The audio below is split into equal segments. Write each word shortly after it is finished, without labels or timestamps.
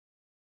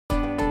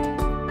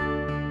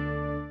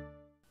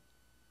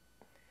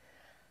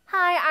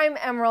Hi, I'm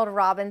Emerald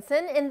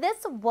Robinson. In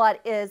this What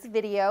Is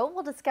video,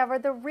 we'll discover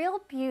the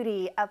real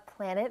beauty of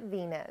planet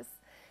Venus.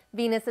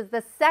 Venus is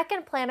the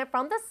second planet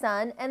from the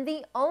Sun and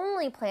the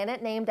only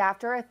planet named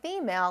after a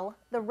female,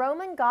 the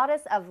Roman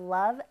goddess of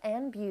love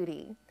and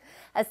beauty.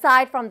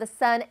 Aside from the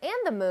Sun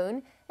and the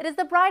Moon, it is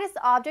the brightest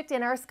object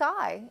in our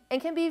sky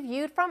and can be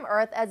viewed from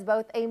Earth as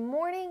both a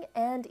morning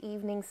and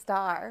evening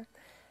star.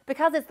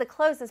 Because it's the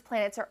closest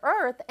planet to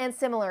Earth and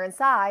similar in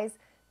size,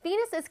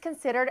 Venus is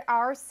considered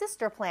our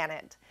sister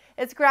planet.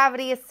 Its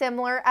gravity is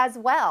similar as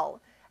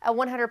well. A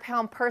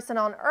 100-pound person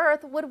on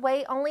Earth would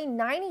weigh only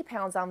 90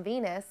 pounds on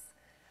Venus.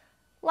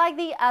 Like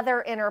the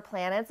other inner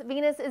planets,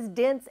 Venus is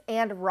dense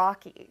and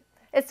rocky.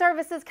 Its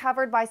surface is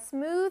covered by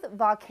smooth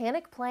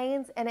volcanic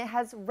plains and it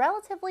has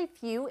relatively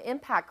few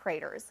impact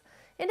craters,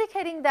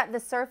 indicating that the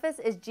surface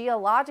is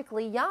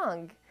geologically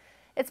young.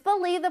 It's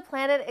believed the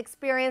planet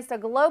experienced a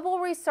global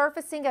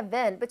resurfacing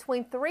event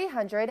between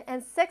 300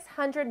 and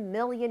 600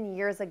 million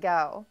years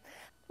ago.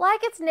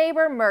 Like its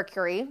neighbor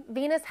Mercury,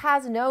 Venus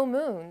has no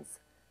moons.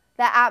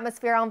 The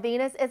atmosphere on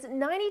Venus is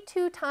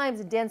 92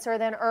 times denser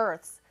than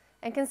Earth's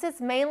and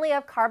consists mainly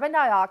of carbon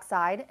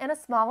dioxide and a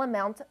small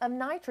amount of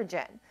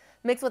nitrogen,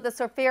 mixed with the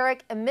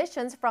sulfuric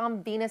emissions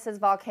from Venus's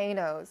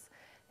volcanoes.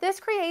 This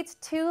creates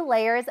two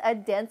layers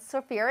of dense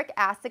sulfuric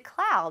acid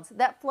clouds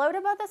that float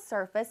above the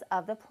surface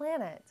of the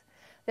planet.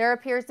 There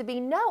appears to be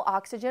no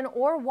oxygen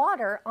or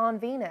water on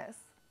Venus.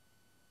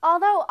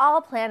 Although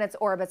all planets'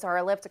 orbits are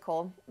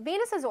elliptical,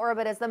 Venus's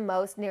orbit is the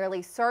most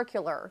nearly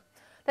circular.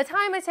 The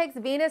time it takes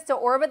Venus to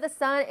orbit the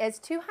Sun is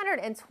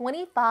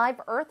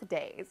 225 Earth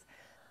days.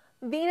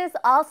 Venus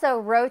also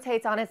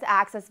rotates on its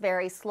axis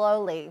very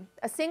slowly.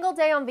 A single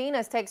day on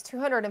Venus takes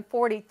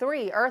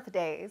 243 Earth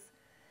days.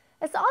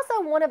 It's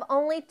also one of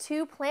only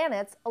two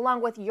planets,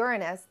 along with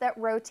Uranus, that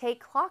rotate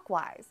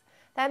clockwise.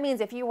 That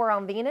means if you were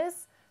on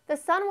Venus, the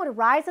Sun would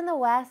rise in the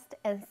west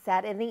and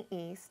set in the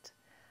east.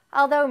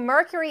 Although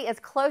Mercury is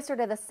closer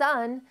to the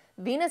Sun,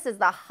 Venus is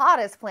the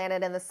hottest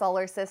planet in the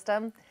solar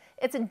system.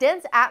 Its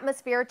dense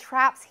atmosphere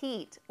traps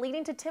heat,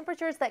 leading to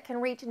temperatures that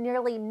can reach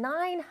nearly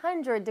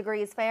 900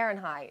 degrees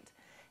Fahrenheit.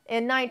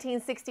 In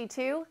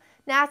 1962,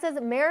 NASA's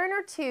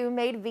Mariner 2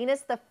 made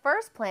Venus the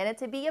first planet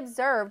to be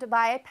observed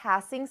by a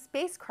passing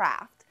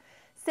spacecraft.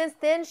 Since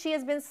then, she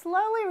has been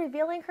slowly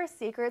revealing her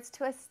secrets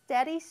to a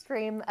steady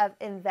stream of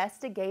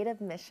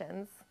investigative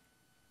missions.